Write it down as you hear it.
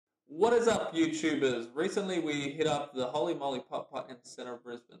What is up, YouTubers? Recently we hit up the Holey Moley Putt Putt in the centre of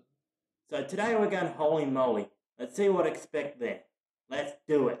Brisbane. So today we're going Holey Moley. Let's see what to expect there. Let's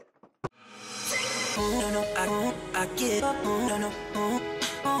do it.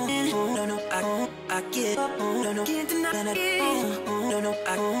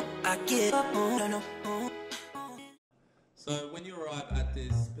 So when you arrive at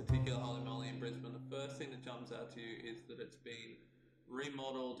this particular Holey Moley in Brisbane, the first thing that jumps out to you is that it's been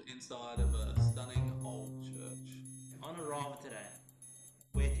remodeled inside of a stunning old church. On arrival today,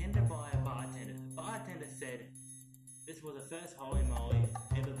 we're attended by a bartender. The bartender said this was the first Holey Moley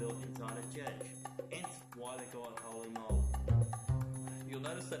ever built inside a church, hence why they call it Holey Moley. You'll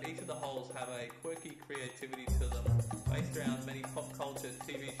notice that each of the holes have a quirky creativity to them, based around many pop culture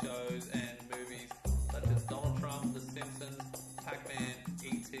TV shows and movies such as Donald Trump, The Simpsons, Pac-Man,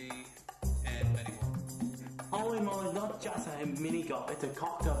 E.T., and many more. Holey Moley is not just a mini golf, it's a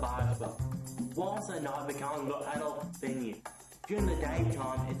cocktail bar as well. Whilst at night becomes an adult venue. During the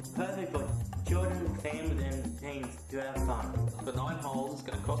daytime, it's perfect for children, families and teens to have fun. For 9 holes, it's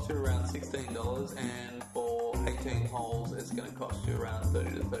going to cost you around $16, and for 18 holes, it's going to cost you around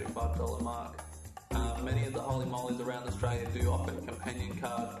 $30 to $35 mark. Many of the Holey Moleys around Australia do offer companion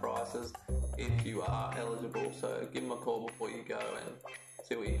card prices if you are eligible, so give them a call before you go and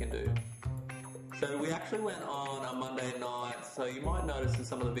see what you can do. So we actually went on a Monday night, so you might notice in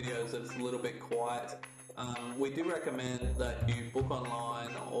some of the videos that it's a little bit quiet. We do recommend that you book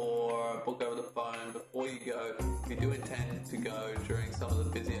online or book over the phone before you go if you do intend to go during some of the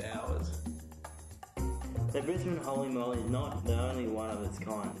busier hours. The Brisbane Holey Moley is not the only one of its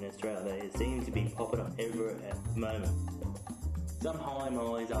kind in Australia. It seems to be popping up everywhere at the moment. Some Holey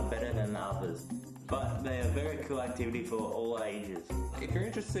Moleys are better than others, but they are very cool activity for all ages. If you're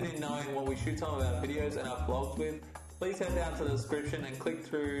interested in knowing what we shoot some of our videos and our vlogs with, please head down to the description and click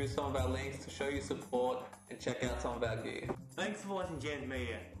through some of our links to show your support and check out some of our gear. Thanks for watching James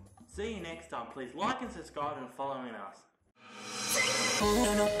Media. See you next time. Please like and subscribe and following us.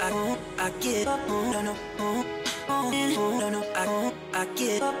 I get up.